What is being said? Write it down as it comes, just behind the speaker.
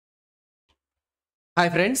Hi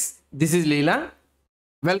friends, this is Leela.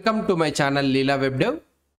 Welcome to my channel Leela Web Dev.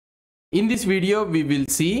 In this video, we will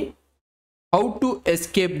see how to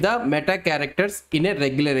escape the meta characters in a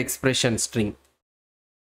regular expression string.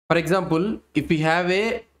 For example, if we have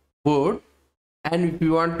a word and if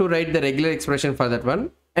you want to write the regular expression for that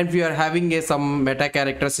one, and if you are having some meta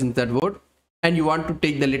characters in that word and you want to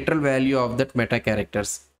take the literal value of that meta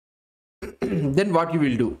characters, then what you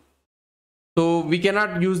will do? So we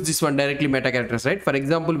cannot use this one directly meta characters, right? For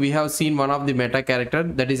example, we have seen one of the meta character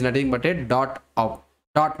that is nothing but a dot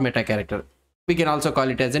meta character. We can also call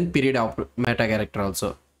it as a period of meta character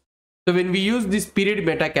also. So when we use this period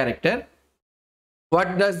meta character,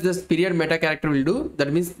 what does this period meta character will do?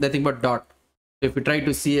 That means nothing but dot. So if we try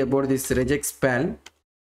to see about this regexpal,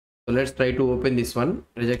 so let's try to open this one,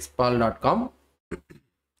 regexpal.com.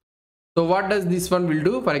 So what does this one will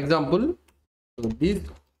do? For example, so this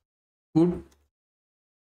could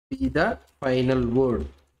be the final word.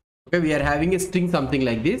 Okay, we are having a string something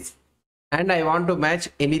like this, and I want to match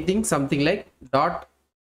anything something like dot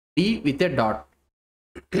d with a dot.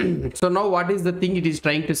 So now what is the thing it is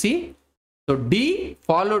trying to see? So d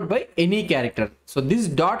followed by any character. So this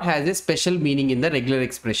dot has a special meaning in the regular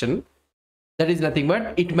expression. That is nothing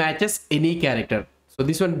but it matches any character. So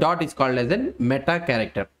this one dot is called as a meta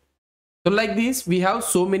character. So like this, we have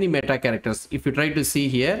so many meta characters. If you try to see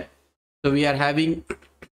here, so we are having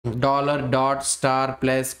dollar, dot, star,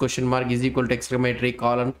 plus, question mark is equal to exclamatory,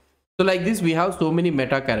 colon. So like this, we have so many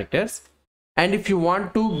meta characters. And if you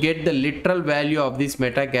want to get the literal value of this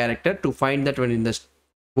meta character to find that one in the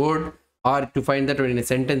word or to find that one in a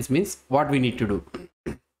sentence means what we need to do.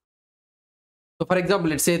 So for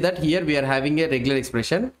example, let's say that here we are having a regular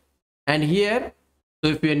expression, and here,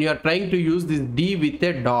 so if when you are trying to use this d with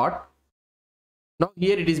a dot, now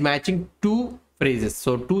here it is matching two phrases,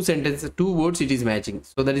 so two sentences, two words it is matching.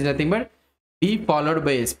 So that is nothing but d followed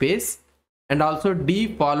by a space and also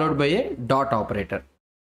d followed by a dot operator.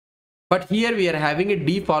 But here we are having a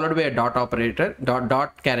d followed by a dot operator,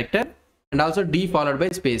 dot character, and also d followed by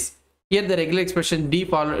space. Here the regular expression d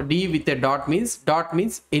with a dot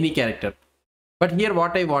means any character. But here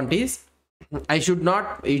what I want is it should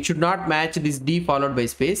not match this d followed by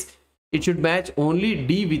space. It should match only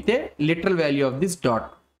d with a literal value of this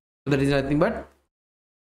dot. So that is nothing but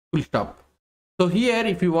full stop. So here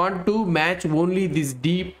if you want to match only this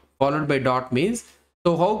d followed by dot means,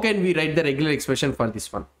 so how can we write the regular expression for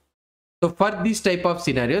this one? So for this type of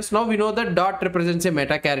scenarios, now we know that dot represents a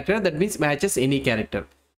meta character, that means matches any character.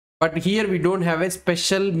 But here we don't have a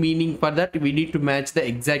special meaning for that. We need to match the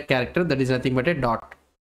exact character, that is nothing but a dot.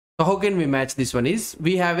 So how can we match this one is,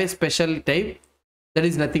 we have a special type that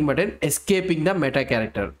is nothing but an escaping the meta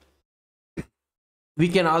character. We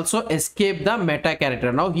can also escape the meta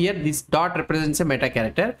character. Now here this dot represents a meta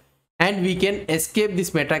character, and we can escape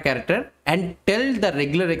this meta character and tell the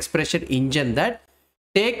regular expression engine that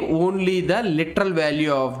take only the literal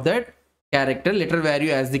value of that character, literal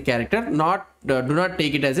value as the character, do not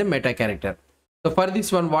take it as a meta character. So for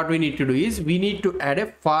this one, what we need to do is we need to add a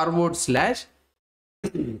forward slash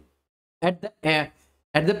at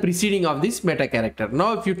the preceding of this meta character.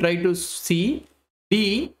 Now if you try to see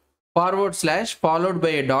d forward slash followed by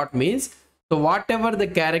a dot means, so whatever the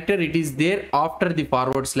character it is there after the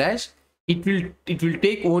forward slash, it will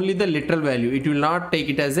take only the literal value. It will not take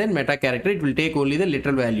it as a meta character. It will take only the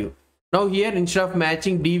literal value. Now here instead of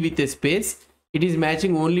matching d with a space, it is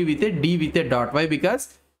matching only with a d with a dot. Why?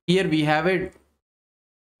 Because here we have a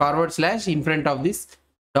forward slash in front of this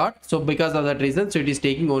dot. So because of that reason, so it is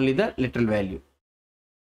taking only the literal value.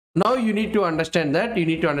 Now you need to understand that, you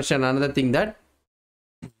need to understand another thing, that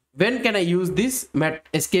when can I use this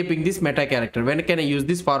escaping this meta character? When can I use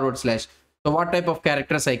this forward slash? So what type of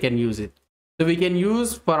characters I can use it? So we can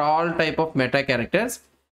use for all type of meta characters.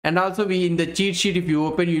 And also we in the cheat sheet, if you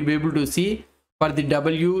open, you'll be able to see for the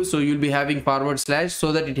W. So you'll be having forward slash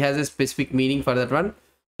so that it has a specific meaning for that one.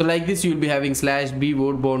 So like this, you'll be having slash b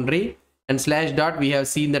word boundary, and slash dot. We have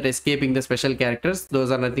seen that escaping the special characters.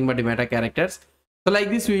 Those are nothing but the meta characters. So like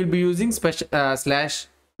this, we will be using special slash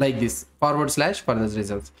like this forward slash for those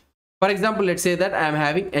results. For example, let's say that I am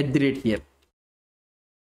having at the rate here.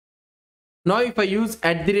 Now if I use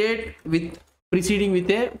at the rate with preceding with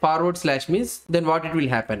a forward slash means, then what it will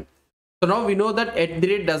happen? So now we know that at the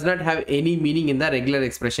rate does not have any meaning in the regular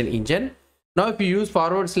expression engine. Now if you use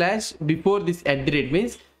forward slash before this at the rate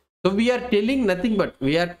means, so we are telling nothing but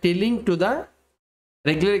we are telling to the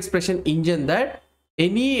regular expression engine that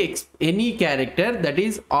any character that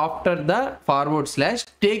is after the forward slash,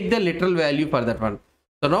 take the literal value for that one.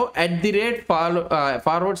 So now at the rate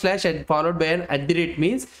forward slash and followed by an at the rate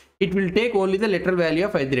means it will take only the literal value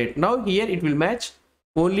of at the rate. Now here it will match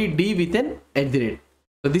only D with an @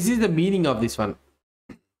 so this is the meaning of this one.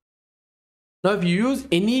 Now if you use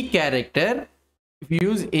any character,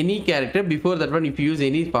 before that one, if you use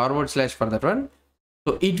any / for that one,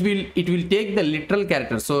 so it will take the literal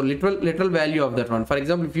character, so literal value of that one. For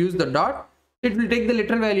example, if you use the dot, it will take the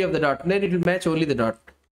literal value of the dot, then it will match only the dot.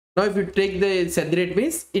 Now if you take the @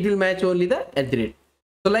 means it will match only the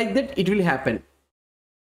 @. So like that it will happen.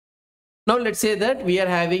 Now let's say that we are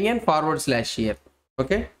having a / here.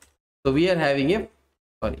 Okay, so we are having a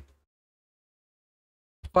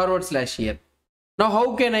 / here. Now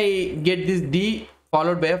how can I get this D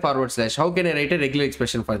followed by a /? How can I write a regular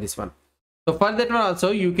expression for this one? So for that one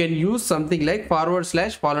also you can use something like / followed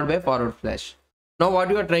by /. Now what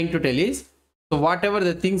you are trying to tell is, so whatever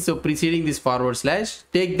the things so preceding this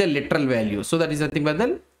 / take the literal value. So that is nothing but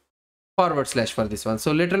the / for this one.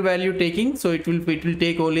 So literal value taking, so it will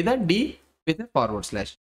take only the D with a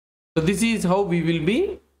 /. So this is how we will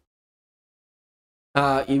be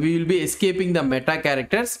escaping the meta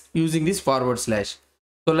characters using this /.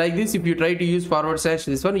 So like this, if you try to use /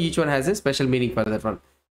 this one, each one has a special meaning for that one.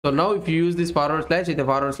 So now if you use this / with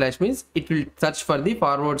a / means it will search for the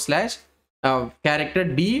 / character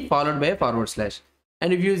D followed by a /.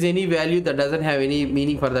 And if you use any value that doesn't have any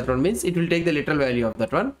meaning for that one, means it will take the literal value of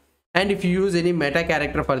that one. And if you use any meta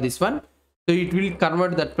character for this one, so it will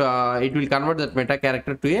convert that meta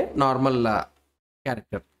character to a normal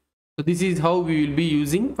character. So this is how we will be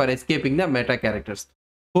using for escaping the meta characters.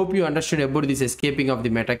 Hope you understood about this escaping of the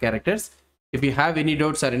meta characters. If you have any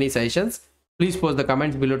doubts or any suggestions, please post the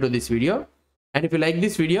comments below to this video. And if you like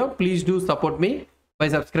this video, please do support me by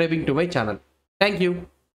subscribing to my channel. Thank you.